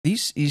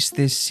This is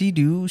the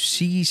Cidoo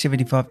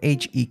C75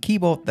 HE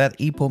keyboard that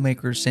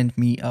EpoMaker sent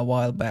me a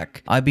while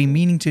back. I've been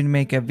meaning to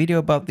make a video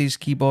about this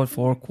keyboard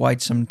for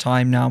quite some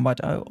time now,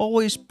 but I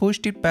always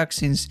pushed it back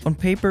since on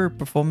paper,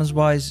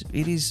 performance-wise,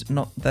 it is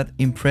not that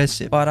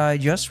impressive. But I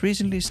just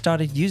recently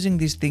started using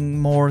this thing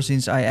more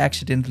since I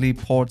accidentally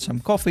poured some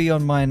coffee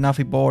on my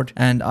Nafi board,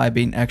 and I've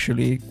been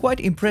actually quite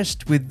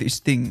impressed with this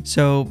thing.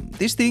 So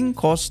this thing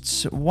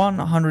costs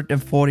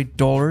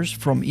 $140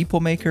 from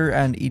EpoMaker,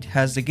 and it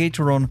has the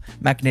Gateron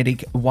magnetic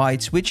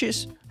white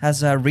switches,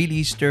 has a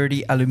really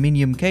sturdy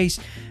aluminium case,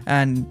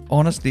 and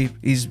honestly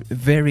is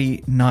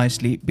very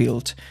nicely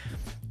built.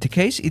 The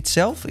case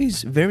itself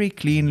is very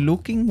clean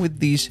looking with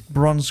these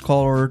bronze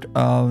colored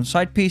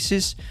side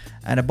pieces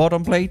and a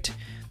bottom plate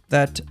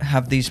that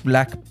have this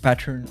black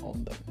pattern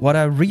on them. What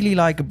I really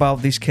like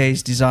about this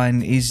case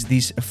design is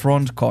this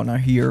front corner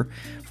here.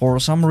 For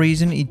some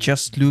reason it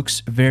just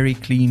looks very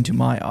clean to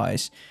my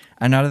eyes.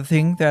 Another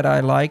thing that I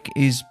like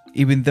is,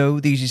 even though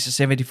this is a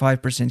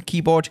 75%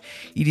 keyboard,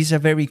 it is a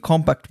very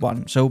compact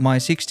one, so my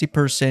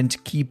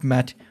 60% keep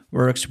mat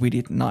works with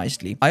it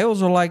nicely. I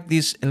also like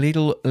this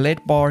little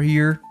LED bar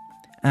here,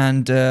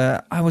 and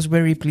I was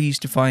very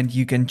pleased to find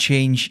you can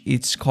change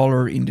its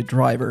color in the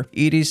driver.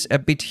 It is a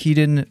bit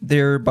hidden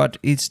there, but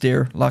it's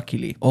there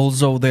luckily.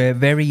 Also, the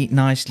very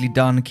nicely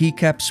done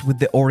keycaps with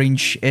the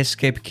orange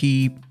escape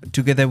key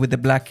together with the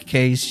black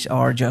case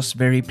are just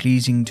very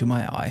pleasing to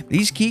my eye.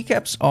 These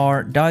keycaps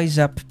are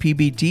die-zap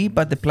PBT,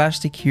 but the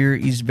plastic here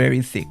is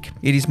very thick.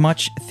 It is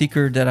much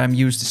thicker than I'm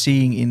used to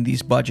seeing in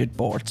these budget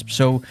boards.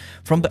 So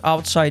from the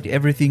outside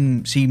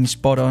everything seems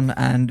spot on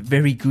and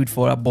very good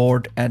for a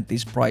board at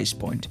this price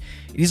point.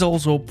 It is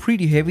also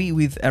pretty heavy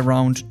with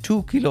around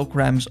 2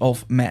 kilograms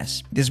of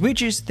mass. The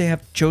switches they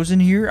have chosen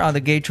here are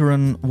the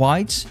Gateron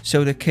whites,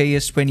 so the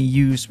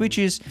KS20U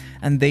switches,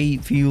 and they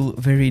feel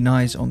very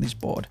nice on this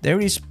board.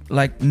 There is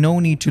like no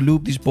need to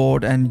loop this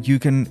board, and you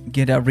can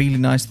get a really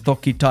nice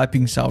thocky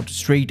typing sound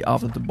straight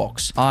out of the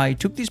box. I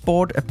took this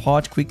board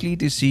apart quickly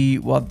to see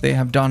what they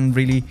have done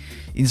really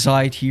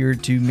inside here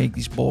to make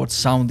this board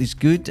sound this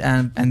good,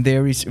 and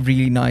there is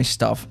really nice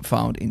stuff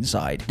found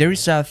inside. There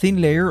is a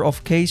thin layer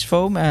of case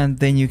foam, and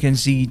then you can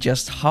see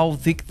just how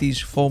thick these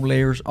foam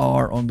layers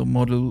are on the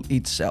model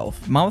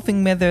itself.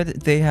 Mounting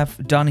method they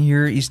have done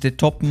here is the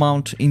top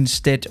mount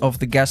instead of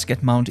the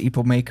gasket mount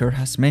EpoMaker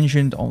has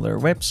mentioned on their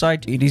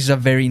website. It is a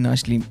very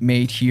nicely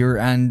made here,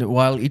 and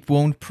while it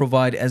won't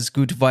provide as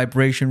good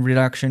vibration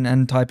reduction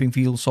and typing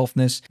feel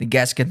softness the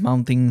gasket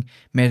mounting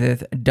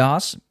method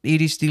does,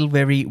 it is still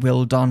very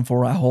well done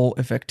for a Hall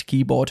effect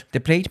keyboard. The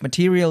plate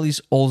material is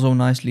also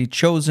nicely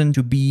chosen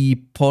to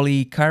be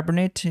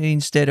polycarbonate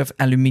instead of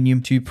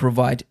aluminium to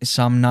provide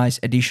some nice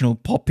additional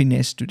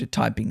poppiness to the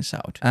typing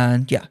sound.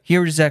 And yeah,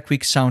 here is a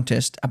quick sound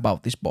test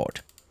about this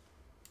board.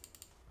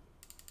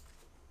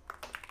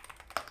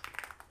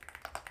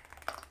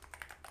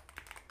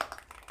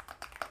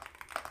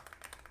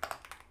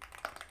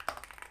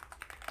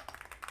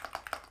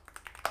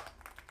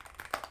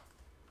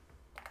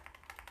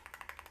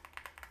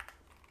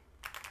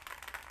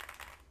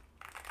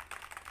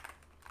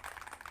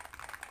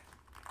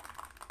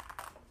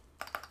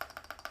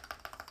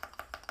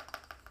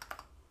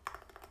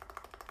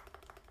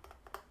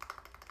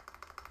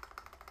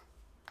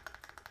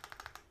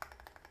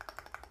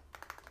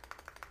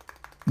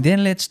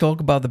 Then let's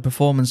talk about the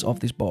performance of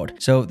this board.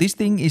 So this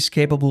thing is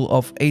capable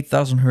of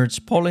 8000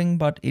 Hz polling,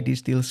 but it is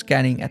still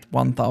scanning at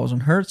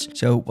 1000 Hz.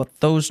 So what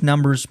those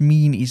numbers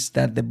mean is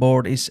that the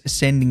board is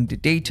sending the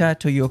data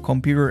to your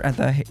computer at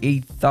the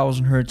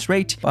 8000 Hz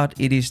rate, but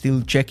it is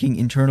still checking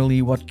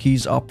internally what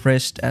keys are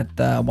pressed at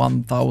the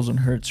 1000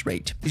 Hz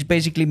rate. This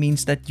basically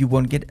means that you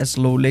won't get as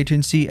low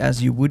latency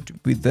as you would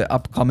with the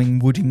upcoming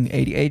Wooting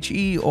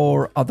 80HE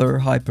or other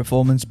high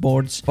performance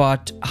boards.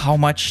 But how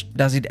much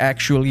does it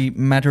actually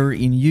matter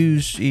in use?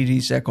 It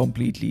is a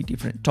completely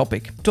different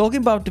topic. Talking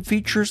about the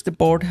features, the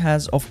board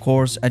has of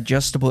course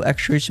adjustable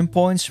actuation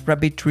points,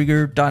 rapid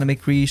trigger,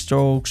 dynamic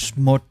keystrokes,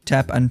 mod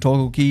tap and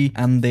toggle key,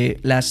 and the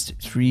last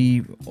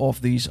three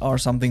of these are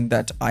something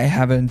that I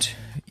haven't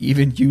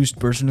even used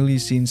personally,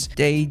 since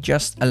they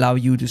just allow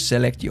you to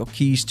select your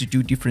keys to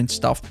do different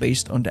stuff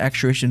based on the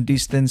actuation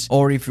distance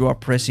or if you are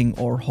pressing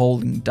or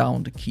holding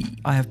down the key.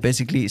 I have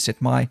basically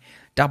set my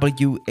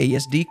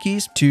WASD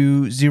keys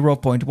to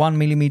 0.1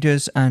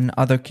 millimeters, and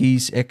other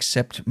keys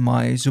except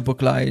my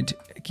Superglide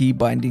key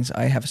bindings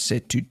I have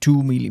set to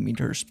 2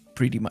 millimeters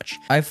pretty much.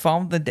 I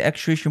found that the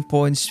actuation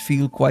points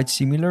feel quite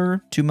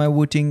similar to my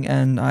Wooting,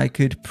 and I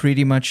could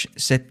pretty much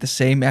set the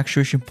same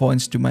actuation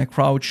points to my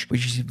crouch,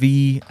 which is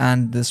V,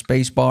 and the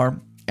spacebar,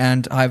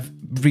 and I've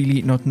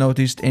really not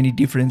noticed any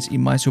difference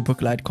in my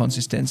superglide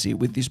consistency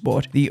with this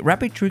board. The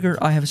rapid trigger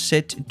I have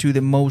set to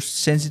the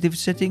most sensitive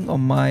setting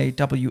on my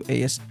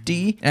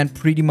WASD, and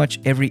pretty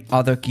much every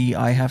other key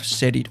I have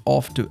set it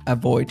off to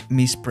avoid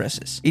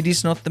mispresses. It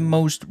is not the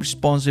most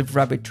responsive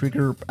rapid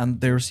trigger,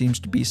 and there seems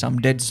to be some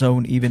dead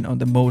zone even on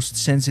the most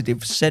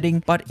sensitive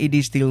setting, but it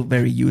is still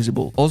very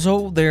usable.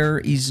 Also, there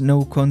is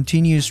no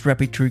continuous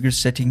rapid trigger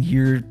setting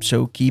here,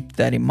 so keep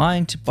that in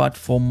mind, but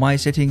for my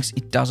settings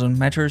it doesn't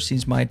matter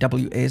since my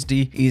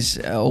WASD is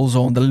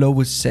also on the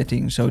lowest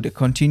setting, so the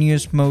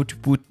continuous mode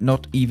would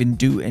not even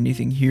do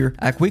anything here.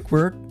 A quick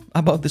word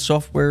about the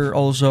software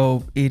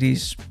also, it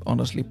is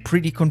honestly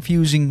pretty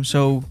confusing,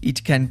 so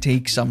it can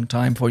take some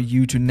time for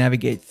you to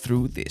navigate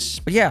through this.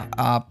 But yeah,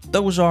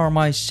 those are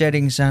my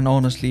settings, and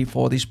honestly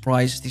for this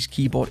price this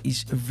keyboard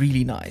is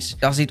really nice.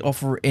 Does it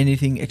offer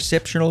anything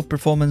exceptional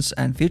performance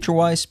and feature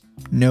wise?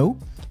 No.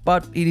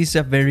 But it is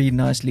a very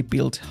nicely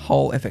built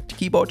Hall effect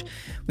keyboard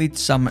with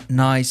some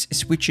nice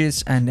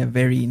switches and a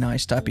very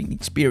nice typing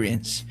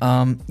experience.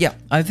 Yeah,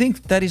 I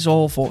think that is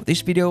all for this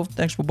video.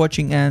 Thanks for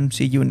watching and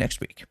see you next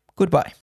week. Goodbye.